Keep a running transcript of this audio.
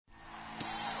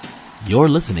You're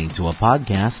listening to a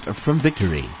podcast from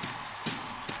Victory.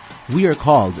 We are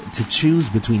called to choose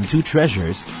between two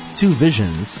treasures, two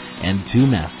visions, and two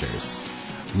masters.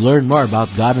 Learn more about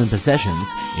God and possessions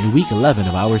in week 11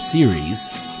 of our series,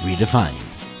 Redefined.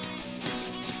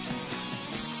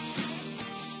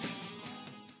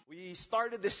 We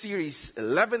started this series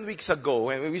 11 weeks ago,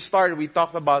 and when we started, we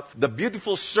talked about the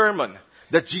beautiful sermon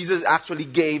that Jesus actually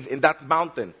gave in that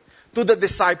mountain to the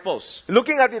disciples.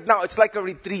 Looking at it now, it's like a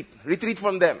retreat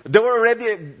from them. There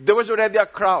was already a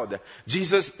crowd.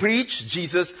 Jesus preached,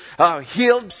 Jesus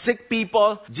healed sick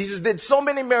people, Jesus did so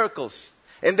many miracles.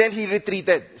 And then he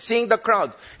retreated, seeing the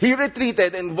crowds. He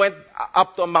retreated and went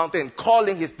up to a mountain,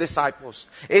 calling his disciples.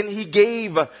 And he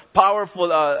gave the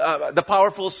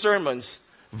powerful sermons,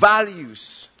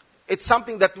 values. It's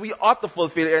something that we ought to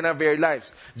fulfill in our very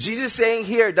lives. Jesus is saying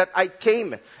here that I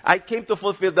came to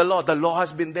fulfill the law. The law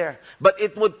has been there. But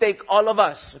it would take all of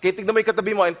us. Okay, tignan mo yung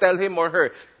katabi mo and tell him or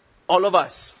her, all of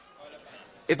us.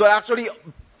 It will actually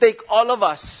take all of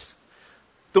us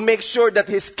to make sure that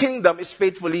His kingdom is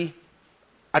faithfully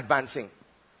advancing.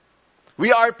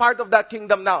 We are part of that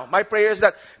kingdom now. My prayer is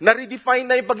that na-redefine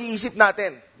na yung pag-iisip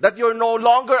natin. That you're no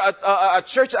longer a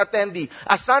church attendee,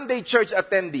 a Sunday church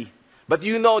attendee. But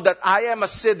you know that I am a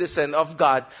citizen of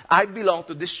God. I belong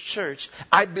to this church.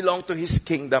 I belong to His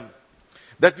kingdom.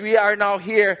 That we are now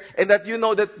here, and that you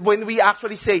know that when we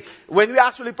actually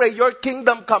pray, your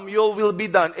kingdom come, your will be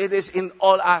done, it is in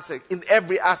all aspects, in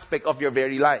every aspect of your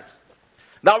very life.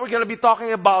 Now we're going to be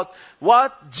talking about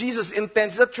what Jesus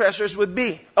intends that treasures would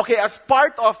be. Okay, as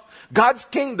part of God's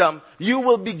kingdom, you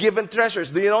will be given treasures.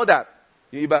 Do you know that?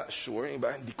 Yung iba, sure. Yung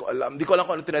iba, hindi ko alam kung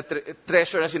ano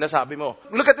treasure na sinasabi mo.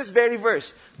 Look at this very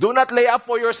verse. Do not lay up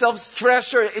for yourselves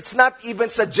treasure. It's not even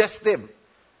suggestive.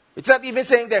 It's not even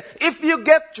saying there, if you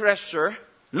get treasure,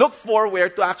 look for where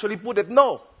to actually put it.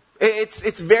 No.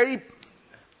 It's very,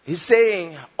 He's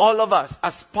saying all of us,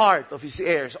 as part of His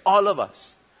heirs, all of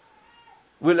us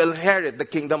will inherit the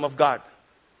kingdom of God.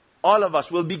 All of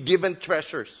us will be given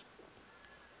treasures.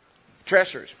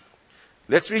 Treasures.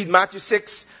 Let's read Matthew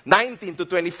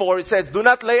 6:19-24. It says, do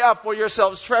not lay up for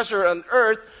yourselves treasure on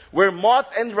earth where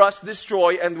moth and rust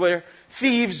destroy and where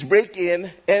thieves break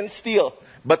in and steal.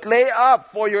 But lay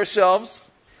up for yourselves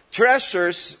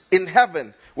treasures in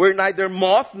heaven where neither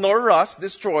moth nor rust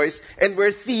destroys and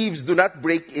where thieves do not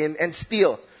break in and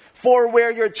steal. For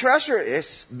where your treasure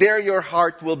is, there your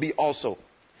heart will be also.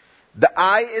 The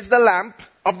eye is the lamp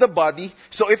of the body,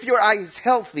 so if your eye is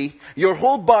healthy, your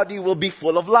whole body will be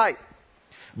full of light.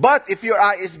 But if your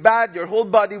eye is bad, your whole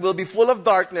body will be full of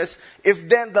darkness. If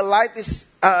then the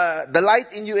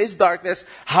light in you is darkness,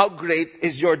 how great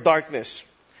is your darkness?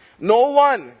 No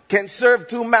one can serve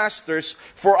two masters,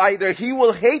 for either he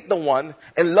will hate the one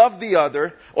and love the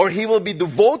other, or he will be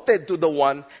devoted to the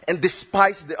one and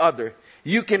despise the other.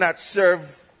 You cannot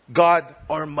serve God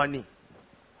or money.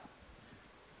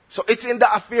 So it's in the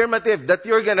affirmative that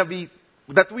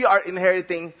that we are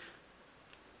inheriting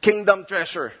kingdom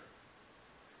treasure.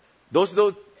 Those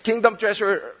kingdom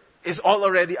treasure is all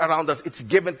already around us. It's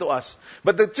given to us.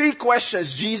 But the three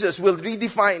questions Jesus will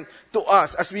redefine to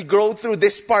us as we go through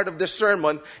this part of the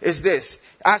sermon is this.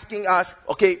 Asking us,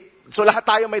 okay, so lahat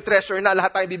tayo may treasure na,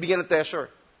 lahat tayo bibigyan ng treasure.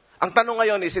 Ang tanong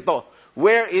ngayon is ito,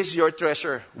 where is your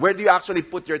treasure? Where do you actually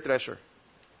put your treasure?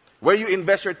 Where you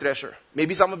invest your treasure?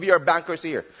 Maybe some of you are bankers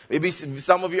here. Maybe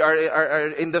some of you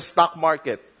are in the stock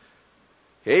market.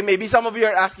 Okay, maybe some of you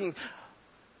are asking,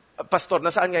 Pastor,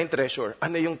 nasaan nga yung treasure?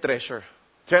 Ano yung treasure?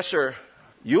 Treasure,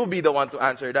 you'll be the one to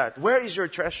answer that. Where is your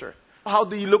treasure? How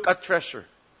do you look at treasure?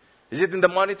 Is it in the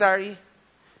monetary?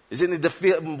 Is it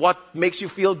in what makes you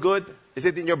feel good? Is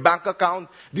it in your bank account?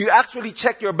 Do you actually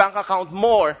check your bank account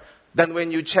more than when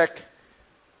you check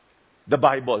the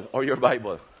Bible or your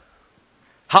Bible?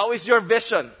 How is your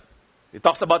vision? It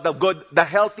talks about the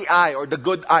healthy eye or the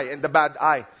good eye and the bad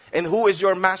eye. And who is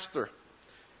your master?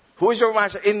 Who is your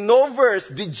master? In no verse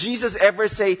did Jesus ever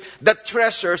say that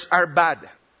treasures are bad.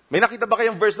 May nakita ba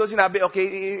kayong verse doon sinabi,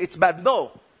 okay, it's bad?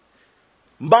 No.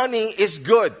 Money is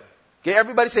good. Okay,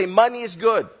 everybody say, money is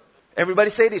good. Everybody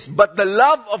say this. But the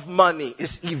love of money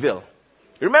is evil.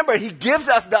 Remember, He gives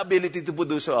us the ability to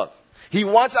produce wealth. He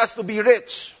wants us to be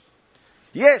rich.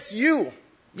 Yes, you.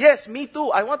 Yes, me too.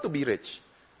 I want to be rich.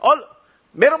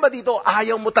 Meron ba dito,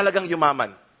 ayaw mo talagang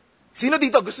yumaman? Sino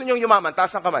dito gusto niyong yumaman?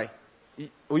 Taas ang kamay.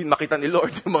 Uy, makita ni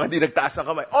Lord yung mga di nagtaas ang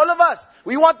kamay. All of us,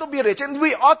 we want to be rich and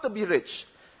we ought to be rich.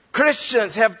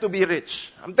 Christians have to be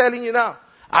rich. I'm telling you now,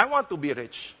 I want to be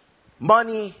rich.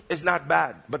 Money is not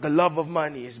bad, but the love of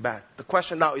money is bad. The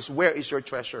question now is, where is your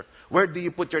treasure? Where do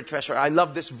you put your treasure? I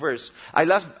love this verse. I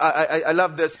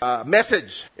love this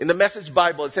message. In the Message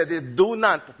Bible, it says, do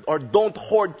not or don't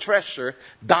hoard treasure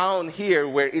down here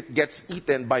where it gets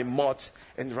eaten by moths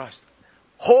and rust.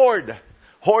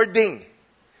 Hoarding.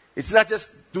 It's not just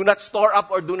do not store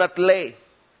up or do not lay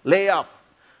up.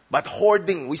 But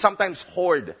hoarding. We sometimes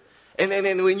hoard. And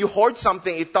when you hoard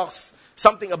something, it talks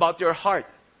something about your heart.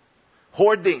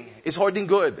 Hoarding. Is hoarding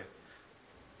good?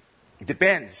 It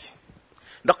depends.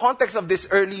 The context of this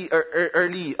early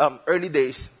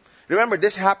days. Remember,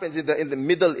 this happens in the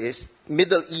Middle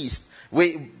East,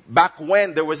 way back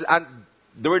when there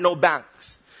were no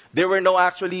banks. There were no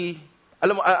actually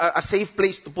a safe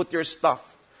place to put your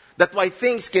stuff. That's why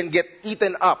things can get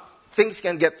eaten up. Things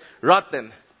can get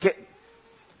rotten.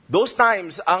 Those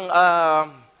times,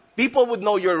 people would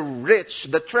know you're rich.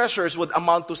 The treasures would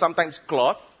amount to sometimes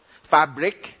cloth,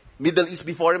 fabric. Middle East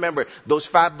before, remember, those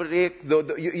fabric,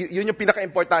 yun yung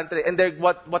pinaka-importante. And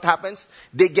what happens?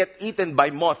 They get eaten by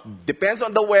moth. Depends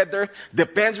on the weather,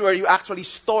 depends where you actually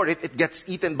store it, it gets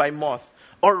eaten by moth.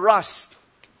 Or rust.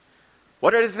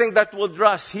 What are the things that would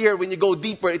rust? Here, when you go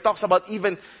deeper, it talks about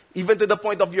even to the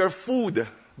point of your food.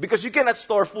 Because you cannot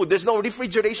store food. There's no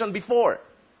refrigeration before.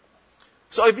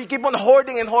 So if you keep on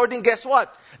hoarding and hoarding, guess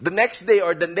what? The next day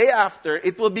or the day after,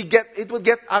 it will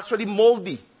get actually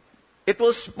moldy. It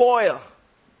will spoil.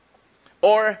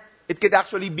 Or it could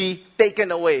actually be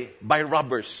taken away by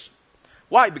robbers.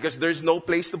 Why? Because there's no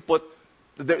place to put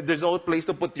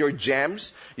your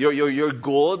gems, your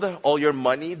gold, all your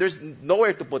money. There's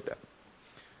nowhere to put them.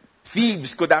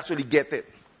 Thieves could actually get it.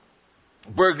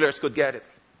 Burglars could get it.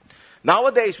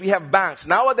 Nowadays, we have banks.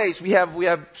 Nowadays, we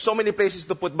have so many places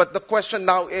to put. But the question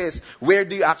now is, where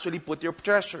do you actually put your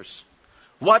treasures?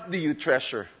 What do you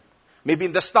treasure? Maybe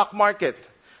in the stock market.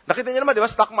 Nakita niyo naman, di ba,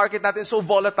 stock market natin so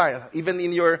volatile. Even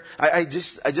in I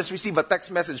just received a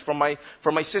text message from my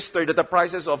sister that the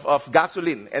prices of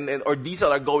gasoline or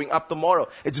diesel are going up tomorrow.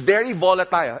 It's very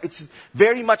volatile. It's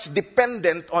very much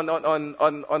dependent on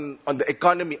the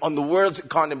economy, on the world's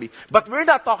economy. But we're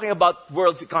not talking about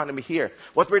world's economy here.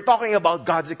 What we're talking about,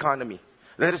 God's economy.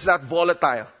 That is not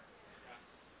volatile.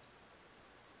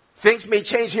 Things may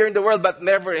change here in the world, but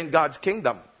never in God's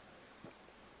kingdom.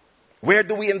 Where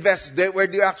do we invest? Where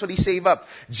do you actually save up?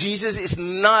 Jesus is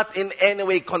not in any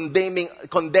way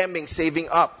condemning saving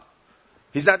up.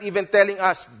 He's not even telling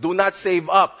us, do not save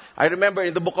up. I remember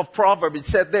in the book of Proverbs, it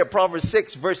said there, Proverbs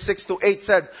 6, verse 6 to 8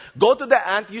 said, go to the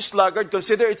ant, you sluggard,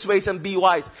 consider its ways and be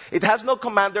wise. It has no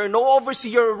commander, no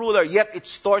overseer or ruler, yet it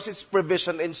stores its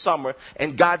provision in summer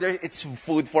and gathers its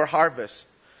food for harvest.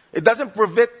 It doesn't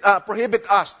prohibit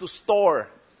us to store.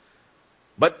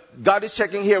 But God is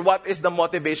checking here, what is the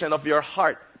motivation of your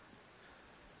heart?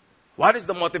 What is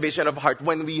the motivation of heart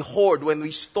when we hoard, when we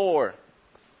store?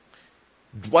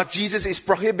 What Jesus is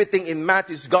prohibiting in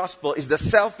Matthew's gospel is the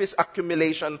selfish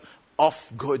accumulation of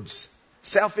goods.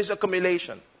 Selfish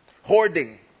accumulation.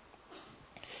 Hoarding.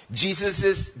 Jesus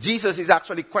is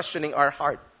actually questioning our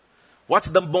heart. What's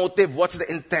the motive? What's the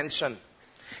intention?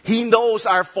 He knows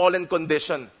our fallen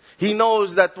condition. He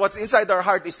knows that what's inside our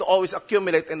heart is to always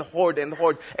accumulate and hoard and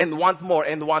want more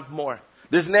and want more.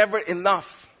 There's never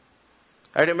enough.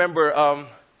 I remember,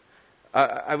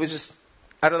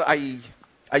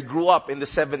 I grew up in the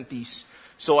 70s,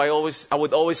 so I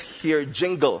would always hear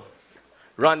jingle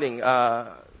running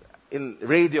in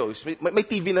radios. May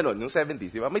TV na noon, noong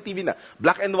 70s, di ba? May TV na.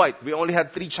 Black and white. We only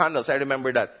had 3 channels. I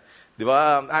remember that. Di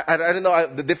ba? I don't know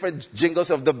the different jingles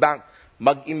of the bank.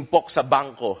 Mag-impok sa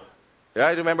bangko. Yeah,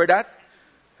 remember that?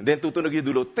 And then tutunog yung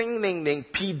dulo, ting ning ning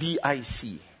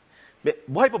PDIC.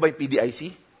 Buhay pa ba yung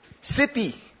PDIC?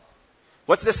 City.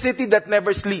 What's the city that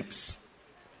never sleeps?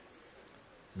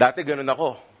 Dati ganun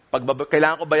ako. Pag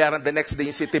kailangan ko bayaran the next day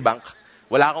yung Citibank,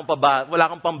 wala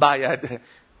akong pambayad.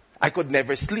 I could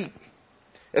never sleep.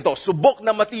 Ito, subok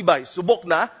na matibay. Subok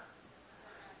na?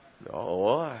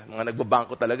 Oo, mga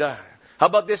nagbabangko talaga. How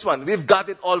about this one? We've got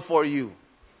it all for you.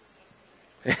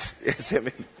 Yes,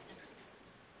 amen.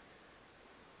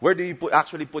 Where do you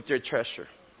actually put your treasure?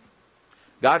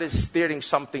 God is stirring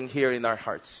something here in our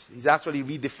hearts. He's actually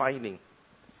redefining.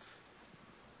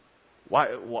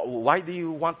 Why do you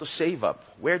want to save up?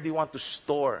 Where do you want to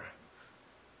store?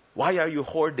 Why are you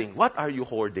hoarding? What are you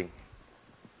hoarding?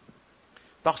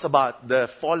 Talks about the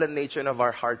fallen nature of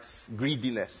our hearts,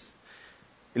 greediness.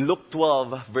 In Luke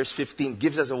 12, verse 15,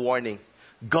 gives us a warning.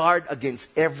 Guard against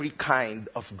every kind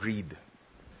of greed.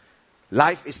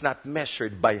 Life is not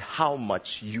measured by how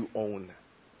much you own.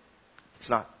 It's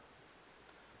not.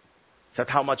 It's not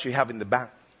how much you have in the bank.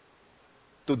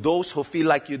 To those who feel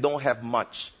like you don't have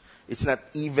much, it's not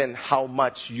even how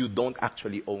much you don't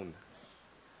actually own.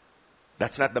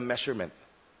 That's not the measurement.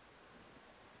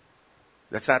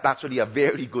 That's not actually a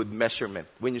very good measurement.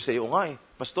 When you say, oh nga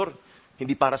Pastor,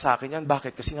 hindi para sa akin yan.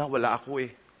 Bakit? Kasi nga wala ako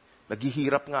eh.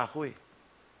 Naghihirap nga ako eh.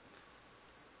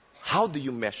 How do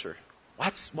you measure?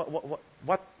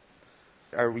 What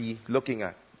are we looking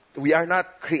at? We are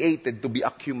not created to be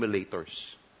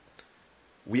accumulators.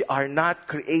 We are not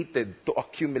created to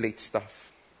accumulate stuff.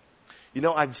 You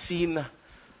know, I've seen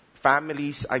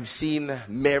families, I've seen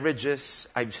marriages,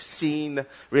 I've seen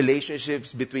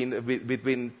relationships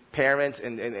between parents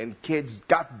and kids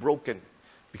got broken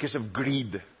because of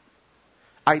greed.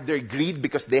 Either greed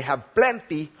because they have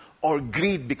plenty, or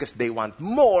greed because they want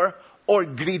more, or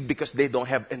greed because they don't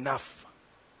have enough.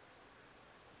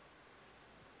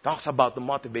 Talks about the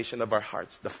motivation of our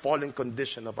hearts, the fallen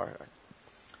condition of our hearts.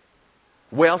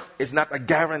 Wealth is not a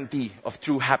guarantee of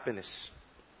true happiness.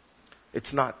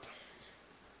 It's not.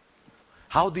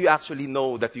 How do you actually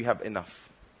know that you have enough?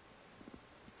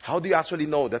 How do you actually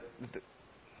know that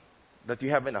you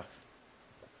have enough?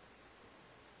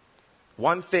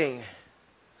 One thing,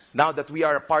 now that we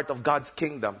are a part of God's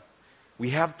kingdom,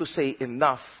 we have to say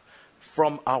enough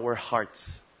from our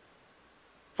hearts.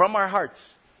 From our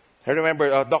hearts. I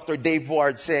remember Dr. Dave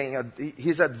Ward saying,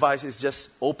 his advice is just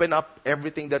open up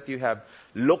everything that you have,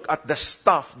 look at the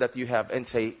stuff that you have, and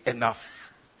say, enough.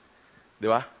 Di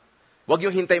ba? Huwag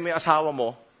yung hintay mo yung asawa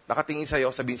mo, nakatingin sa'yo,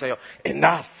 sabihin sa'yo,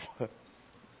 enough.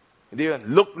 Hindi yun.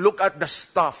 Look at the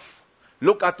stuff.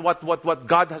 Look at what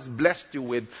God has blessed you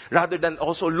with, rather than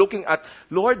also looking at,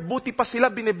 Lord, buti pa sila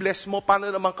binibless mo,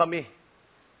 paano naman kami?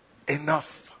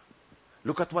 Enough.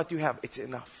 Look at what you have. It's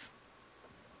enough.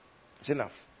 It's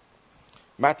enough.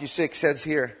 Matthew 6 says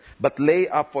here, but lay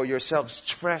up for yourselves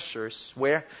treasures.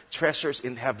 Where? Treasures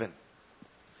in heaven.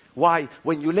 Why?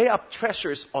 When you lay up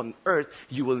treasures on earth,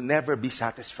 you will never be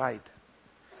satisfied.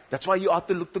 That's why you ought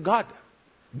to look to God,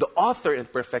 the author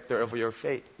and perfecter of your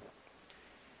faith.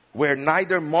 Where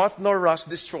neither moth nor rust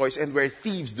destroys, and where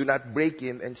thieves do not break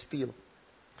in and steal.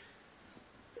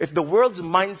 If the world's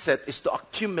mindset is to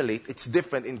accumulate, it's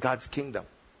different in God's kingdom.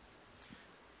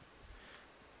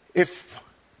 If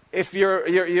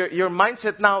your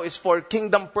mindset now is for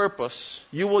kingdom purpose,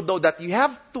 you will know that you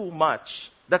have too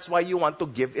much. That's why you want to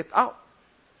give it out.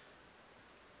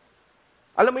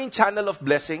 Alam mo yung channel of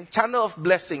blessing? Channel of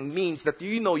blessing means that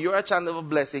you know you're a channel of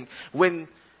blessing when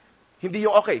hindi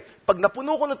yung, okay, pag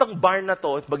napuno ko na tong barn na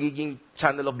to, magiging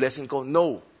channel of blessing ko.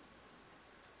 No.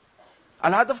 A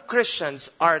lot of Christians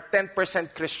are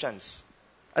 10% Christians.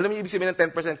 Alam mo yung ibig sabihin ng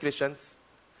 10% Christians?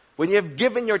 When you have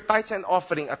given your tithes and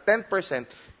offering at 10%,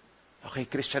 okay,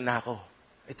 Christian na ako.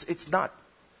 It's not.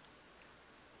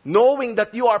 Knowing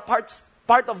that you are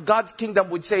part of God's kingdom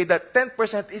would say that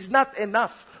 10% is not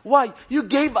enough. Why? You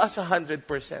gave us 100%.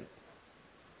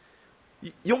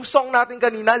 Yung song natin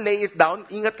kanina, Lay It Down,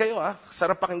 ingat kayo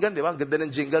sarap pakinggan, di ba? Ganda ng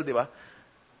jingle, di ba?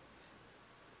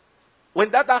 When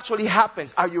that actually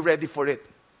happens, are you ready for it?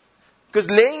 Because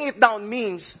laying it down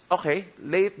means, okay,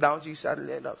 lay it down, Jesus,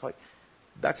 okay,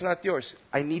 that's not yours.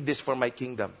 I need this for my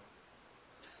kingdom.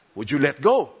 Would you let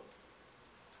go?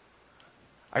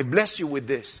 I bless you with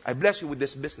this. I bless you with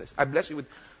this business. I bless you with...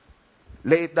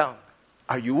 Lay it down.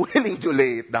 Are you willing to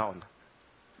lay it down?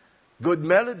 Good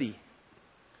melody.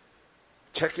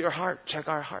 Check your heart. Check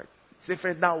our heart. It's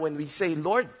different now when we say,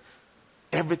 Lord,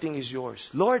 everything is yours.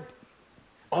 Lord,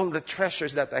 all the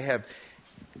treasures that I have,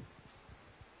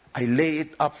 I lay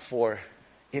it up for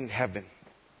in heaven.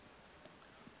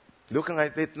 Looking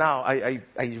at it now, I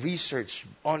research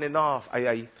on and off.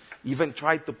 I even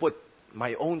tried to put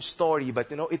my own story,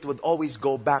 but it would always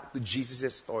go back to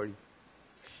Jesus' story.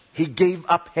 He gave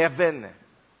up heaven.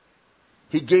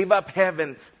 He gave up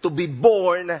heaven to be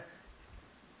born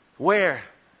where?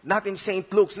 Not in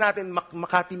St. Luke's, not in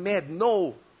Makati Med,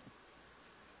 no.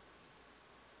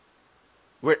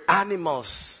 Where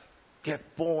animals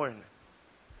get born.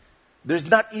 There's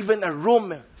not even a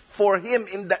room for him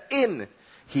in the inn.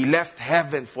 He left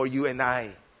heaven for you and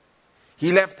I.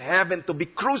 He left heaven to be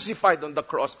crucified on the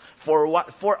cross for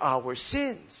what? For our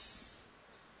sins.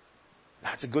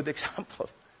 That's a good example.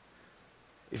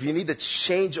 If you need a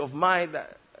change of mind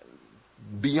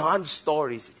beyond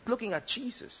stories, it's looking at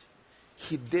Jesus.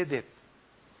 He did it.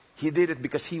 He did it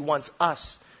because He wants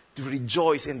us to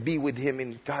rejoice and be with Him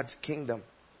in God's kingdom.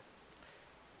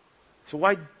 So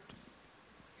why?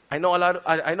 I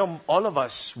know all of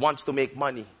us wants to make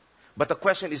money. But the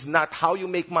question is not how you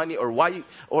make money or why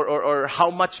or how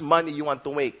much money you want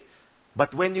to make.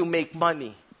 But when you make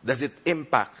money, does it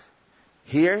impact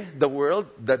here, the world,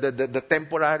 the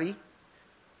temporary,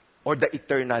 or the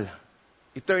eternal?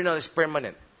 Eternal is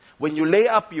permanent. When you lay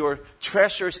up your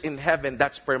treasures in heaven,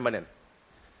 that's permanent.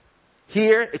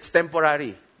 Here, it's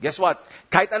temporary. Guess what?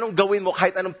 Kahit anong gawin mo,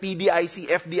 kahit anong PDIC,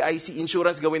 FDIC,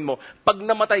 insurance gawin mo, pag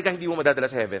namatay ka, hindi mo madadala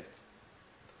sa heaven.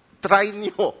 Try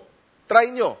nyo. Try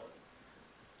nyo.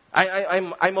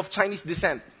 I'm of Chinese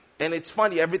descent. And it's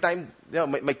funny, every time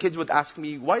my kids would ask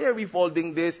me, why are we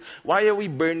folding this? Why are we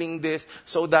burning this?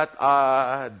 So that,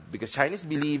 because Chinese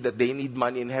believe that they need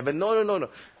money in heaven. No.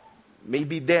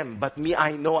 Maybe them, but me,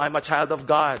 I know I'm a child of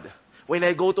God. When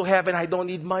I go to heaven, I don't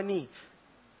need money.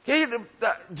 Okay,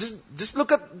 just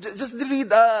look at, just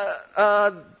read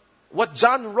what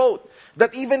John wrote.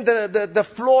 That even the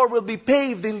floor will be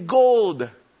paved in gold.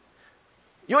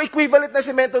 Yung equivalent na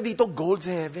semento dito, gold sa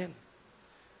heaven.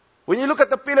 When you look at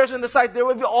the pillars on the side, there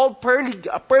will be all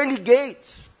pearly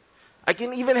gates. I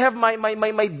can even have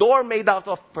my door made out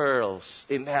of pearls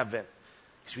in heaven.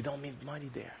 Because we don't need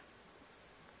money there.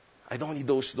 I don't need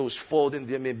those fold and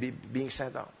being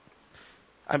sent out.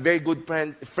 I'm very good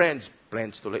friends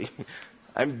tuloy.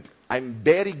 I'm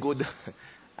very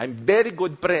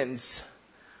good friends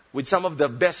with some of the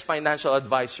best financial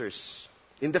advisors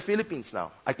in the Philippines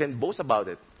now. I can boast about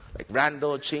it. Like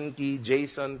Randall, Chinky,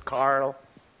 Jason, Carl.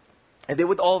 And they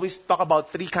would always talk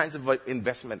about 3 kinds of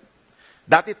investment.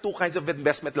 Dati 2 kinds of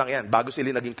investment lang yan, bago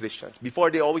sila naging Christians.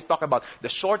 Before, they always talk about the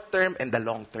short term and the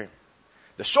long term.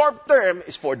 The short term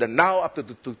is for the now up to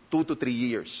 2 to 3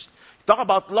 years. Talk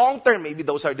about long term, maybe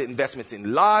those are the investments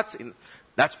in lots.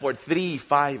 That's for 3,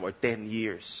 5, or 10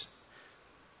 years.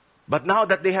 But now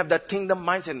that they have that kingdom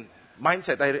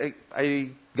mindset, I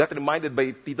got reminded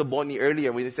by Tito Bonnie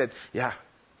earlier when he said, yeah,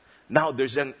 now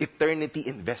there's an eternity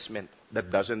investment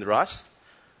that doesn't rust,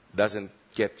 doesn't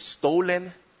get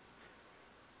stolen.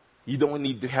 You don't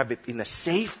need to have it in a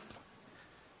safe.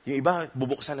 Yung iba,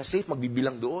 bubuksan na safe,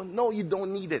 magbibilang doon. No, you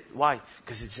don't need it. Why?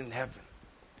 Because it's in heaven.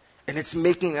 And it's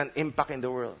making an impact in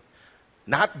the world.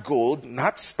 Not gold,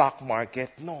 not stock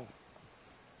market, no.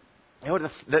 You know,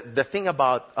 the thing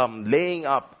about laying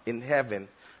up in heaven,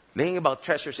 laying about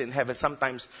treasures in heaven,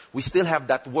 sometimes we still have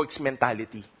that works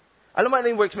mentality. Alam mo ano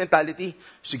yung works mentality?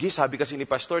 Sige, sabi kasi ni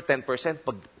Pastor, 10%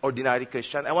 pag ordinary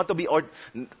Christian. I want to be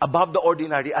above the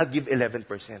ordinary, I'll give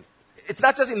 11%. It's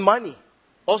not just in money.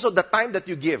 Also, the time that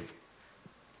you give.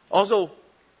 Also,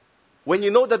 when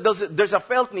you know that there's a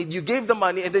felt need, you gave the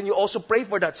money and then you also pray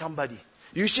for that somebody.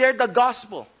 You shared the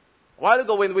gospel. A while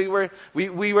ago when we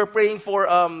were praying for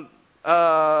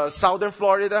Southern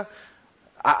Florida,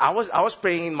 I was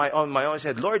praying on my own. I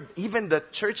said, Lord, even the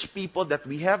church people that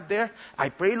we have there, I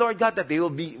pray, Lord God, that they will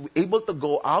be able to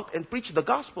go out and preach the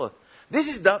gospel. This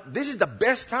is the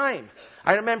best time.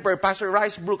 I remember Pastor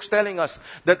Rice Brooks telling us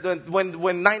that when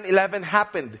 9/11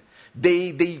 happened,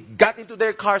 they got into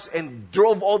their cars and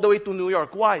drove all the way to New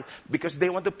York. Why? Because they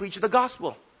want to preach the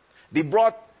gospel. They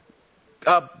brought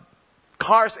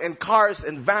cars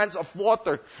and vans of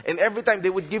water. And every time they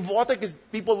would give water, because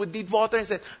people would need water, and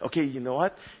said, okay, you know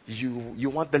what? You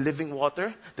want the living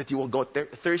water that you will go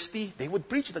thirsty? They would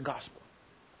preach the gospel.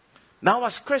 Now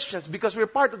as Christians, because we're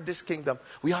part of this kingdom,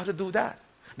 we ought to do that.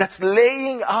 That's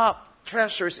laying up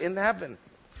treasures in heaven.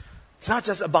 It's not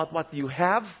just about what you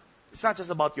have. It's not just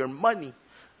about your money.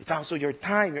 It's also your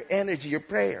time, your energy, your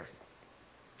prayer.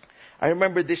 I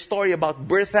remember this story about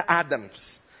Bertha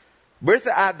Adams.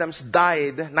 Bertha Adams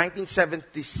died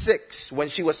 1976 when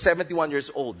she was 71 years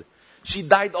old. She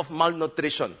died of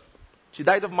malnutrition.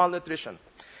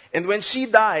 And when she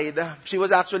died, she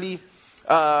was actually,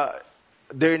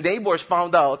 their neighbors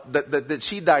found out that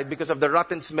she died because of the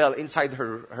rotten smell inside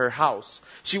her house.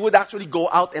 She would actually go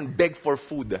out and beg for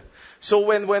food. So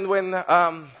when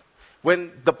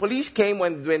the police came,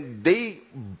 when they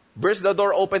burst the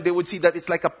door open, they would see that it's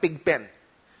like a pig pen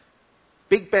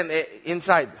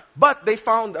inside. But they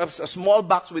found a small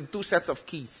box with 2 sets of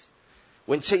keys.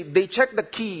 When they checked the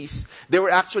keys, they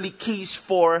were actually keys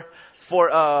for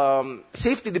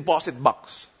safety deposit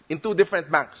box in 2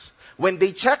 different banks. When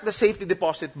they checked the safety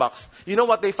deposit box, you know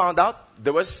what they found out?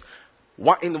 There was,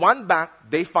 in one bank,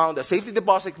 they found a safety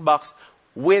deposit box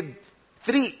with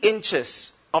 3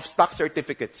 inches of stock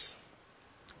certificates.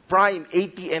 Prime,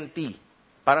 AT&T,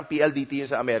 parang PLDT yun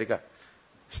sa America.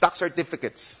 Stock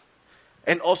certificates.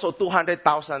 And also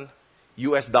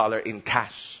 $200,000 in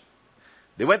cash.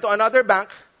 They went to another bank.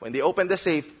 When they opened the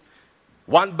safe,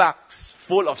 1 box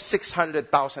full of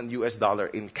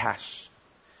 $600,000 in cash.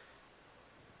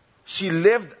 She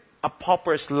lived a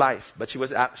pauper's life, but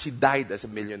she died as a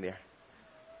millionaire.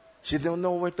 She didn't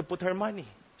know where to put her money.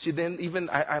 She didn't even.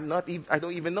 I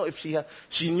don't even know if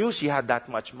she knew she had that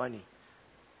much money.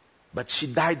 But she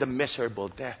died a miserable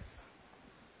death.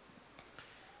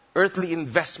 Earthly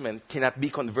investment cannot be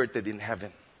converted in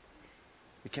heaven.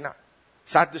 We cannot.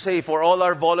 Sad to say, for all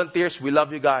our volunteers, we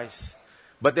love you guys.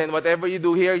 But then whatever you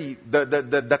do here,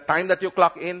 the time that you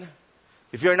clock in,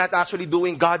 if you're not actually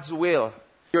doing God's will,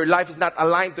 your life is not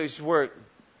aligned to His word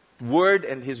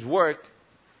and His work,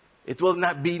 it will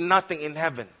not be nothing in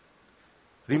heaven.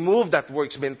 Remove that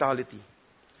works mentality.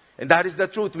 And that is the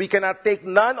truth. We cannot take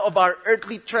none of our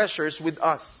earthly treasures with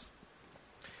us.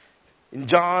 In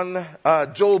Job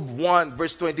 1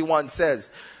 verse 21 says,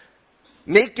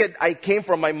 naked I came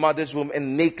from my mother's womb,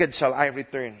 and naked shall I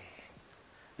return.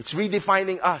 It's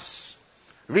redefining us.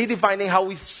 Redefining how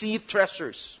we see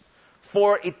treasures.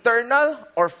 For eternal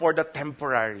or for the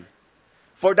temporary.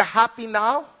 For the happy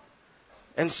now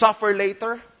and suffer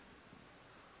later.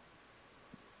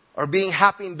 Or being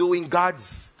happy in doing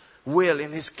God's will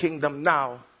in His kingdom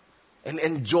now and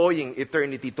enjoying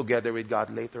eternity together with God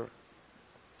later.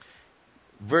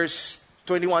 Verse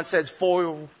 21 says,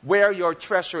 for where your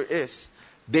treasure is,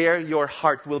 there your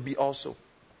heart will be also.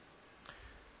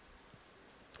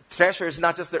 Treasure is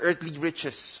not just the earthly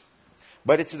riches,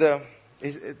 but it's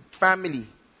family.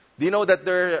 Do you know that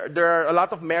there are a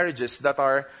lot of marriages that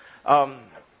are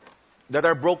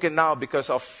broken now because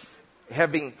of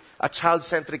having a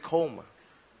child-centric home?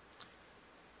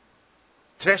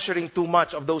 Treasuring too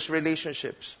much of those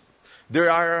relationships. There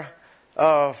are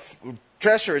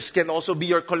treasures can also be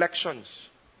your collections.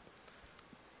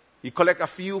 You collect a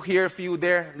few here, a few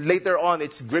there. Later on,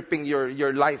 it's gripping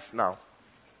your life now.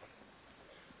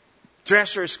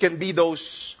 Treasures can be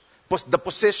the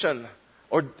position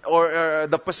or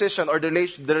the position or the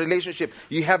relationship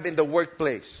you have in the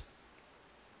workplace.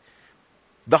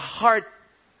 The heart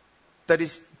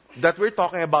that we're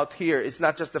talking about here is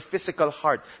not just the physical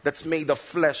heart that's made of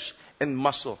flesh and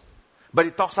muscle, but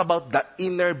it talks about the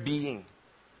inner being.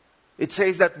 It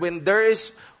says that when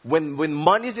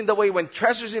money is in the way, when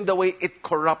treasure is in the way, it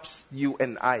corrupts you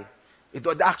and I. It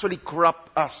would actually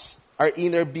corrupt us, our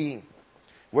inner being.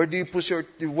 Where do you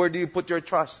put your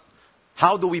trust?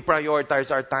 How do we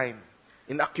prioritize our time?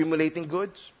 In accumulating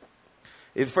goods?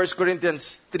 In 1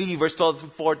 Corinthians 3 verse 12 to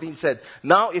 14 said,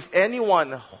 now if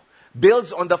anyone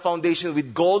builds on the foundation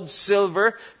with gold,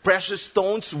 silver, precious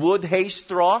stones, wood, hay,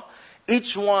 straw,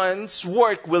 each one's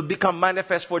work will become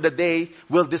manifest, for the day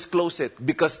will disclose it,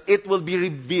 because it will be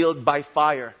revealed by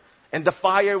fire. And the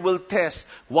fire will test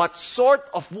what sort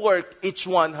of work each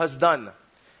one has done.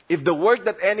 If the work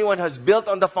that anyone has built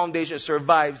on the foundation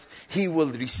survives, he will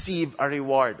receive a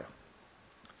reward.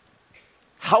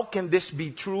 How can this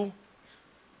be true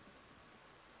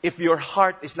if your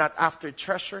heart is not after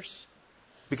treasures?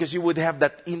 Because you would have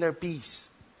that inner peace.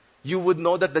 You would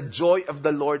know that the joy of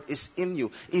the Lord is in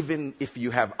you. Even if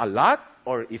you have a lot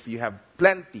or if you have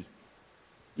plenty.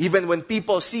 Even when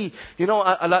people see, a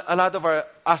lot of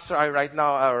us are right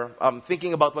now are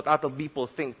thinking about what other people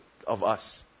think of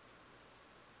us.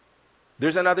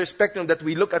 There's another spectrum that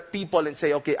we look at people and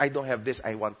say, okay, I don't have this,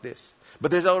 I want this. But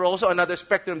there's also another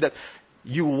spectrum that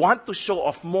you want to show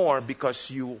off more because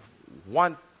you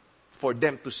want for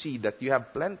them to see that you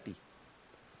have plenty.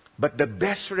 But the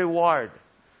best reward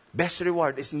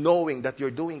is knowing that you're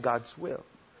doing God's will.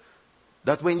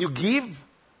 That when you give,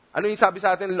 ano yung sabi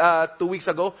sa atin 2 weeks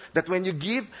ago? That when you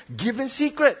give in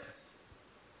secret.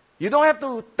 You don't have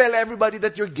to tell everybody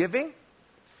that you're giving.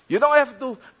 You don't have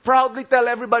to proudly tell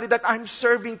everybody that I'm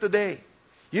serving today.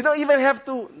 You don't even have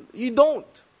to, you don't.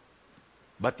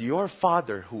 But your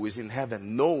Father who is in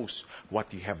heaven knows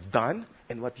what you have done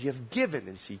and what you have given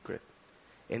in secret.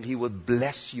 And He will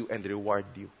bless you and reward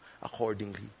you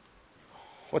accordingly.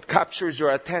 What captures your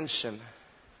attention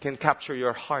can capture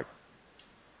your heart.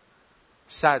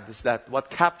 Sad is that what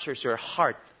captures your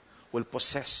heart will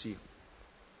possess you.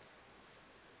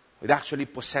 It actually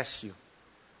possess you.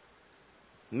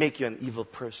 Make you an evil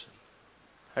person.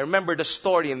 I remember the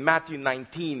story in Matthew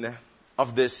 19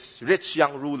 of this rich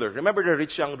young ruler. Remember the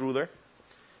rich young ruler?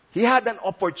 He had an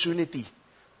opportunity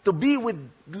to be with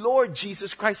Lord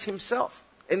Jesus Christ Himself.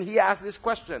 And he asked this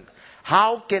question,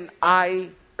 how can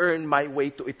I earn my way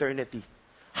to eternity?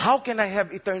 How can I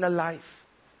have eternal life?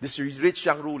 This rich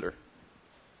young ruler.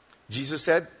 Jesus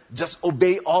said, just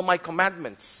obey all my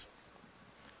commandments.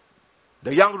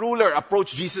 The young ruler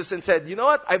approached Jesus and said, you know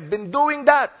what? I've been doing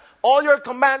that. All your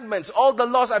commandments, all the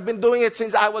laws, I've been doing it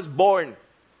since I was born.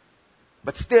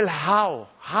 But still, how?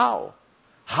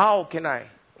 How can I?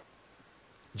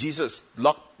 Jesus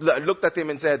looked at him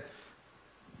and said,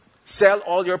 sell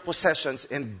all your possessions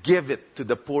and give it to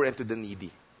the poor and to the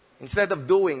needy. Instead of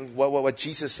doing what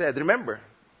Jesus said, remember,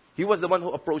 he was the one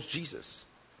who approached Jesus.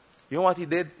 You know what he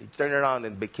did? He turned around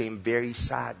and became very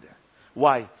sad.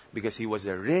 Why? Because he was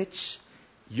a rich,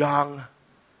 young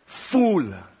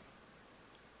fool.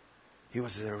 He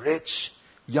was a rich,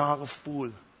 young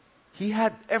fool. He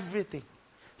had everything.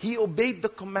 He obeyed the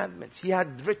commandments. He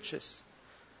had riches.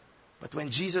 But when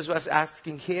Jesus was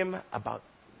asking him about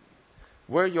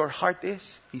where your heart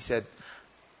is, he said,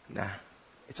 nah,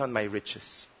 it's on my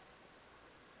riches.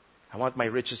 I want my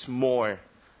riches more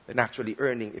than actually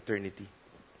earning eternity.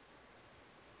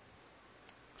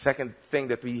 Second thing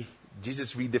that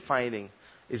Jesus redefining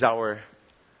is our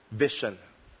vision.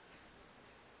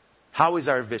 How is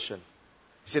our vision?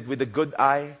 Is it with a good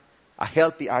eye, a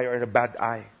healthy eye, or a bad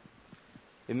eye?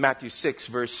 In Matthew 6,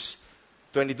 verse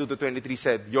 22 to 23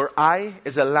 said, your eye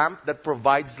is a lamp that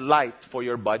provides light for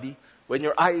your body. When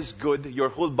your eye is good, your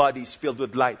whole body is filled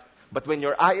with light. But when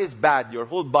your eye is bad, your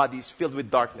whole body is filled with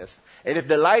darkness. And if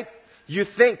the light you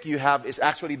think you have is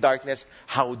actually darkness,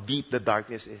 how deep the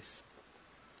darkness is.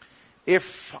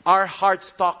 If our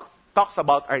hearts talks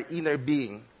about our inner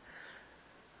being,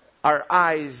 our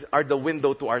eyes are the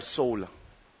window to our soul.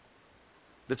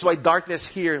 That's why darkness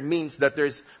here means that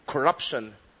there's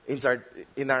corruption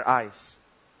in our eyes.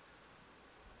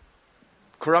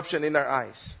 Corruption in our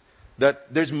eyes.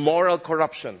 That there's moral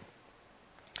corruption.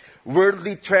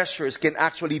 Worldly treasures can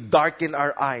actually darken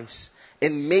our eyes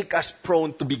and make us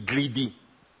prone to be greedy.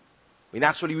 When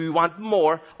actually we want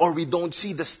more, or we don't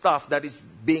see the stuff that is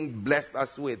being blessed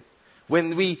us with.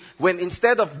 When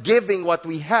instead of giving what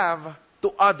we have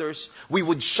to others, we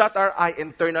would shut our eye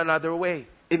and turn another way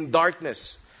in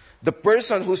darkness. The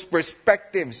person whose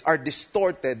perspectives are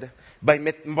distorted by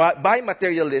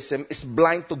materialism is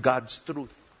blind to God's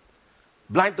truth.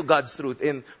 Blind to God's truth.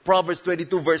 In Proverbs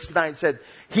 22 verse 9 said,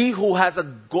 he who has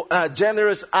a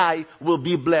generous eye will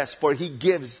be blessed, for he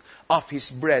gives of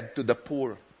his bread to the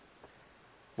poor.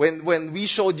 When we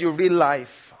showed you real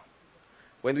life,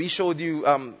 when we showed you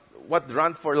what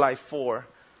Run for Life for,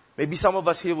 maybe some of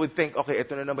us here would think, okay,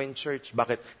 ito na naman yung church.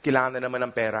 Bakit? Kailangan na naman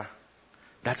ng pera.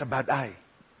 That's a bad eye.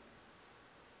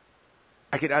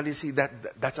 I can only see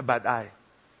that's a bad eye.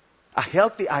 A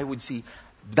healthy eye would see,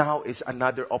 now is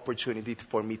another opportunity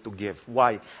for me to give.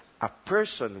 Why? A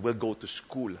person will go to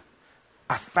school.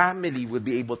 A family will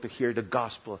be able to hear the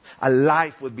gospel. A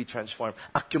life will be transformed.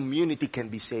 A community can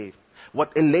be saved.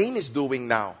 What Elaine is doing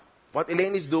now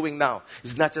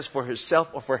is not just for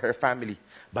herself or for her family,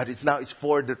 but it's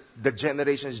for the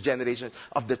generations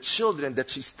of the children that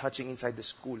she's touching inside the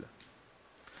school.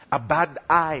 A bad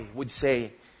eye would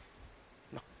say,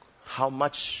 how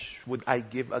much would I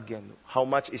give again? How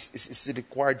much is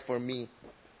required for me?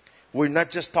 We're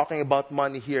not just talking about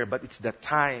money here, but it's the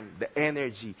time, the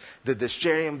energy, the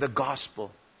sharing of the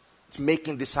gospel. It's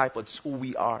making disciples. It's who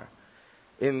we are.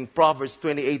 In Proverbs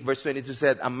 28 verse 22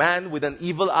 said, a man with an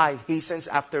evil eye hastens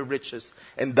after riches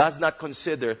and does not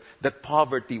consider that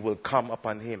poverty will come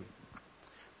upon him.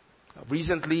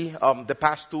 Recently, the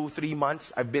past 2-3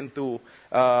 months, I've been to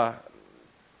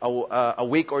a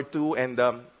week or two, and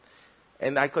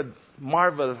I could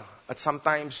marvel at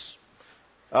sometimes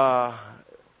the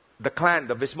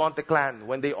Vismonte clan,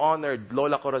 when they honored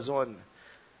Lola Corazon,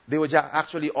 they would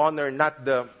actually honor not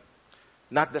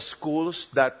the schools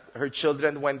that her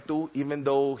children went to, even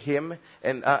though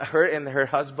her and her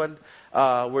husband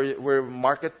were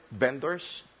market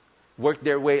vendors, worked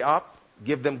their way up,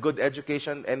 give them good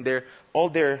education, and all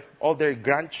their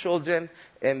grandchildren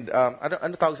and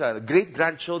great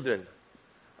grandchildren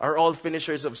are all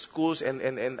finishers of schools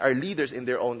and are leaders in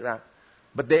their own rank.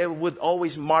 But they would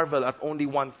always marvel at only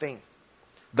one thing.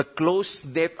 The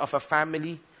close-knit of a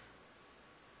family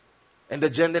and the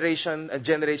generation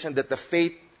that the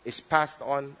faith is passed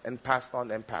on and passed on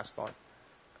and passed on.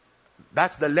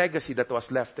 That's the legacy that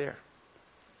was left there.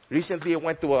 Recently, I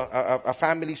went to a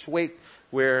family's wake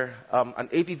where an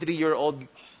 83-year-old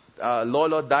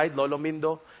Lolo died, Lolo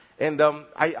Mindo. And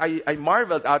I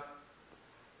marveled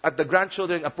at the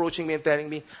grandchildren approaching me and telling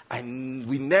me,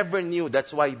 we never knew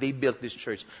that's why they built this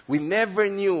church. We never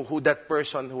knew who that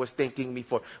person who was thanking me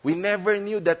for. We never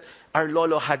knew that our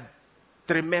Lolo had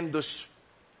tremendous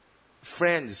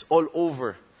friends all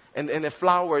over. And the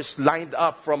flowers lined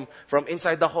up from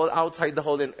inside the hall, outside the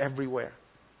hall, and everywhere.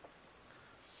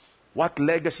 What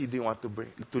legacy do you want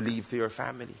to leave to your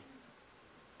family?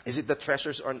 Is it the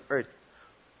treasures on earth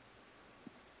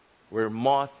where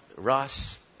moth,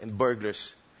 rust, and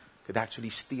burglars could actually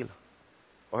steal?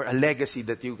 Or a legacy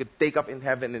that you could take up in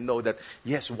heaven and know that,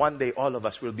 yes, one day all of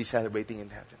us will be celebrating in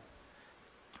heaven.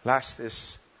 Last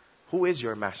is, who is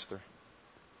your master?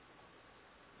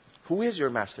 Who is your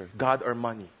master? God or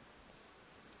money?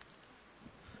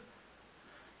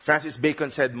 Francis Bacon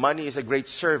said, money is a great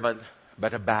servant,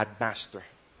 but a bad master.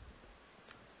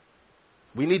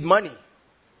 We need money.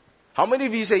 How many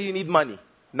of you say you need money?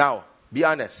 Now, be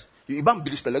honest. Yung iba,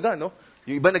 bilis talaga, no?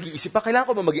 Yung iba nag-iisip pa, kailangan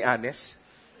ko ba maging honest?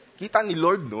 Kita ni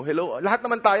Lord, no? Hello. Lahat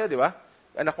naman tayo, di ba?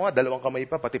 Anak ko nga, 2 kamay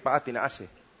pa, pati paa, tinaas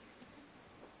eh.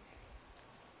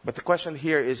 But the question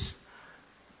here is,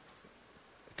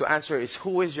 to answer is,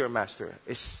 who is your master?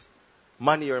 Is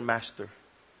money your master?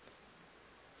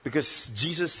 Because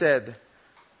Jesus said,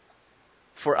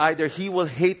 for either he will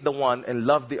hate the one and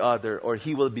love the other, or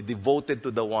he will be devoted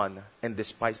to the one and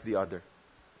despise the other.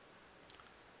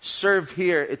 Serve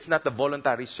here, it's not a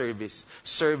voluntary service.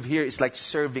 Serve here is like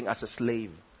serving as a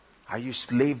slave. Are you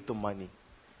slave to money?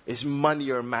 Is money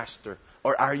your master?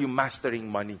 Or are you mastering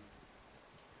money?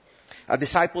 A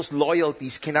disciple's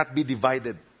loyalties cannot be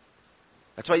divided.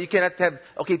 That's why you cannot have,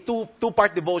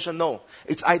 two-part devotion. No.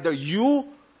 It's either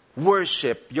you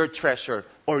worship your treasure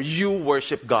or you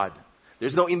worship God.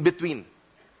 There's no in-between.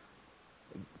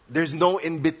 There's no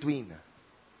in-between.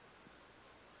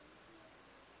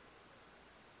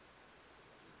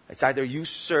 It's either you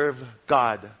serve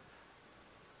God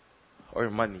or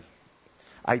money.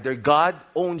 Either God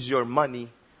owns your money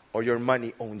or your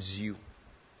money owns you.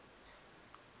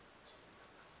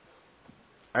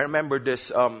 I remember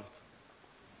this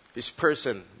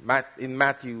person in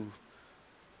Matthew.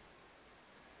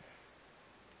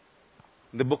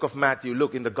 In the book of Matthew,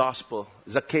 look in the gospel,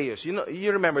 Zacchaeus.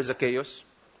 You remember Zacchaeus?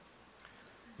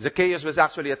 Zacchaeus was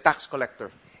actually a tax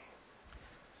collector.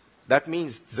 That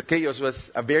means Zacchaeus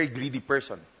was a very greedy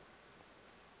person.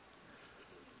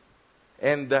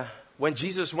 And when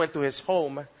Jesus went to his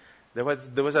home, there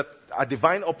was a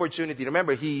divine opportunity.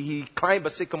 Remember, he climbed a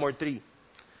sycamore tree.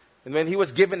 And when he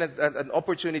was given an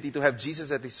opportunity to have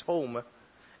Jesus at his home,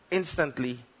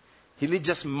 instantly, he didn't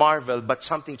just marvel, but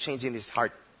something changed in his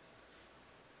heart.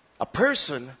 A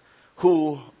person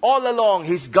who all along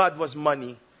his God was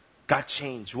money got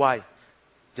changed. Why?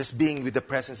 Just being with the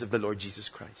presence of the Lord Jesus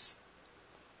Christ.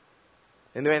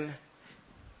 And when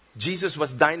Jesus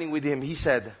was dining with him, he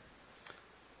said,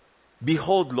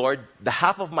 "Behold, Lord, the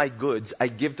half of my goods I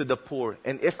give to the poor,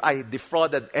 and if I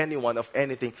defrauded anyone of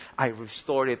anything, I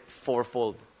restore it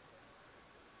fourfold."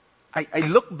 I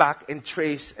look back and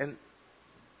trace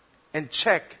and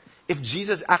check if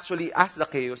Jesus actually asked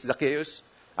Zacchaeus, "Zacchaeus,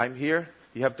 I'm here.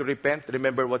 You have to repent.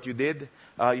 Remember what you did.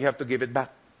 You have to give it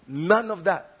back." None of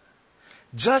that.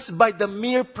 Just by the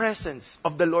mere presence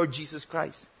of the Lord Jesus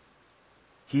Christ.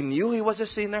 He knew he was a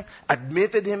sinner,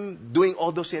 admitted him doing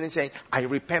all those sins and saying, "I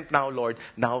repent now, Lord.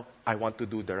 Now I want to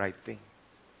do the right thing."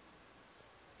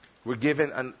 We're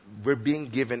being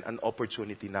given an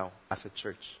opportunity now as a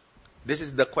church. This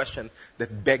is the question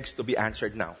that begs to be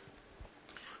answered now.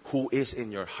 Who is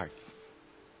in your heart?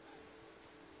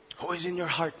 Who is in your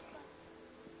heart?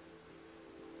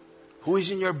 Who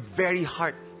is in your very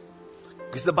heart?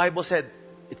 Because the Bible said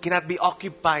it cannot be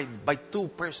occupied by two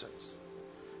persons.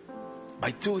 By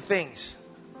two things.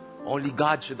 Only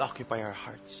God should occupy our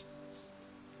hearts.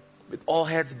 With all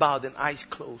heads bowed and eyes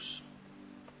closed.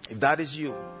 If that is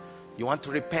you, you want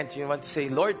to repent, you want to say,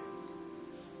 "Lord,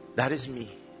 that is me.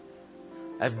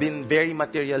 I've been very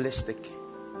materialistic.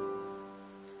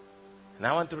 And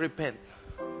I want to repent."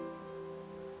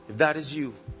 If that is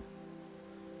you,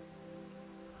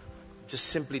 just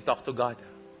simply talk to God.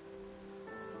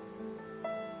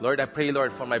 Lord, I pray,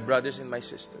 Lord, for my brothers and my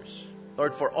sisters.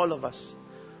 Lord, for all of us,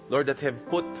 Lord, that have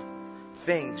put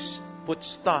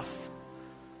stuff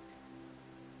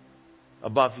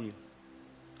above you.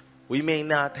 We may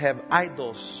not have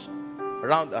idols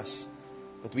around us,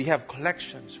 but we have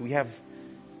collections. We have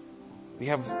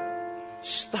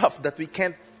stuff that we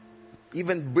can't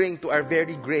even bring to our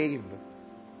very grave.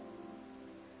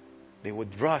 They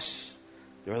would rust.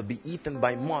 They will be eaten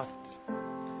by moth.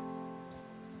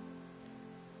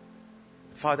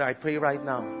 Father, I pray right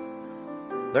now,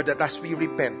 Lord, that as we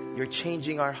repent, you're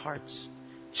changing our hearts.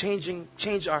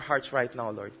 Change our hearts right now,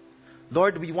 Lord.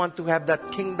 Lord, we want to have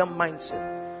that kingdom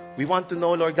mindset. We want to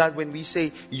know, Lord God, when we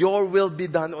say, "Your will be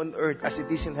done on earth as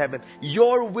it is in heaven,"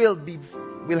 your will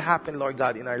happen, Lord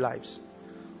God, in our lives.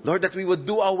 Lord, that we would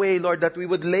do away, Lord, that we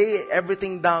would lay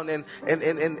everything down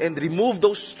and remove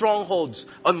those strongholds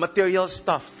on material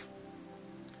stuff.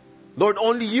 Lord,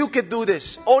 only you could do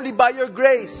this. Only by your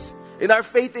grace, in our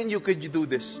faith in you, could you do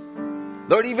this.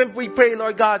 Lord, even we pray,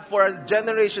 Lord God, for our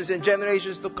generations and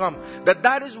generations to come,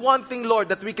 that is one thing, Lord,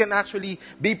 that we can actually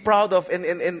be proud of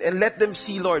and let them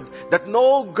see, Lord, that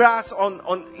no grass on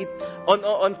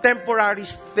temporary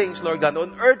things, Lord God,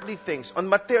 on earthly things, on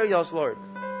materials, Lord.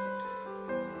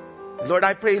 Lord,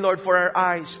 I pray, Lord, for our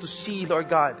eyes to see, Lord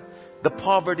God, the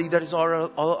poverty that is all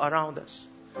around us.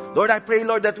 Lord, I pray,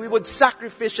 Lord, that we would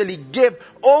sacrificially give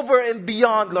over and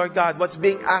beyond, Lord God, what's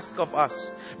being asked of us.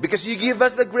 Because you give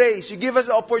us the grace, you give us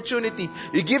the opportunity,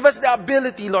 you give us the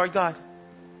ability, Lord God.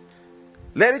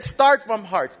 Let it start from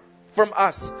heart. from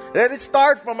us. Let it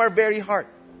start from our very heart.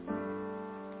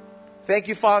 Thank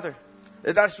you, Father,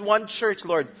 that as one church,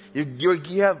 Lord, you're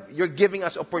giving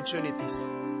us opportunities.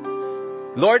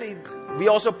 Lord, we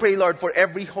also pray, Lord, for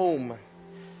every home,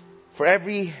 for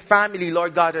every family,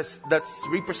 Lord God, that's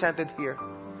represented here,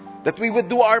 that we would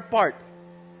do our part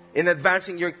in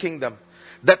advancing your kingdom.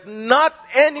 That not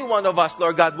any one of us,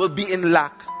 Lord God, will be in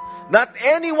lack. Not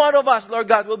any one of us, Lord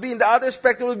God, will be in the other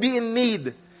spectrum, will be in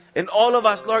need. And all of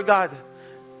us, Lord God,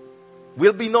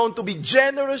 will be known to be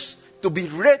generous, to be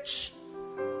rich,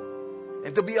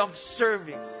 and to be of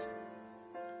service.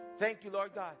 Thank you,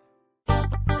 Lord God.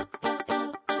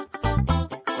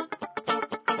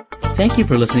 Thank you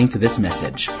for listening to this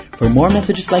message. For more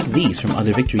messages like these from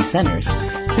other Victory Centers,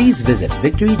 please visit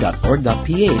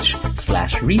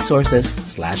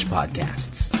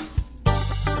victory.org.ph/resources/podcasts.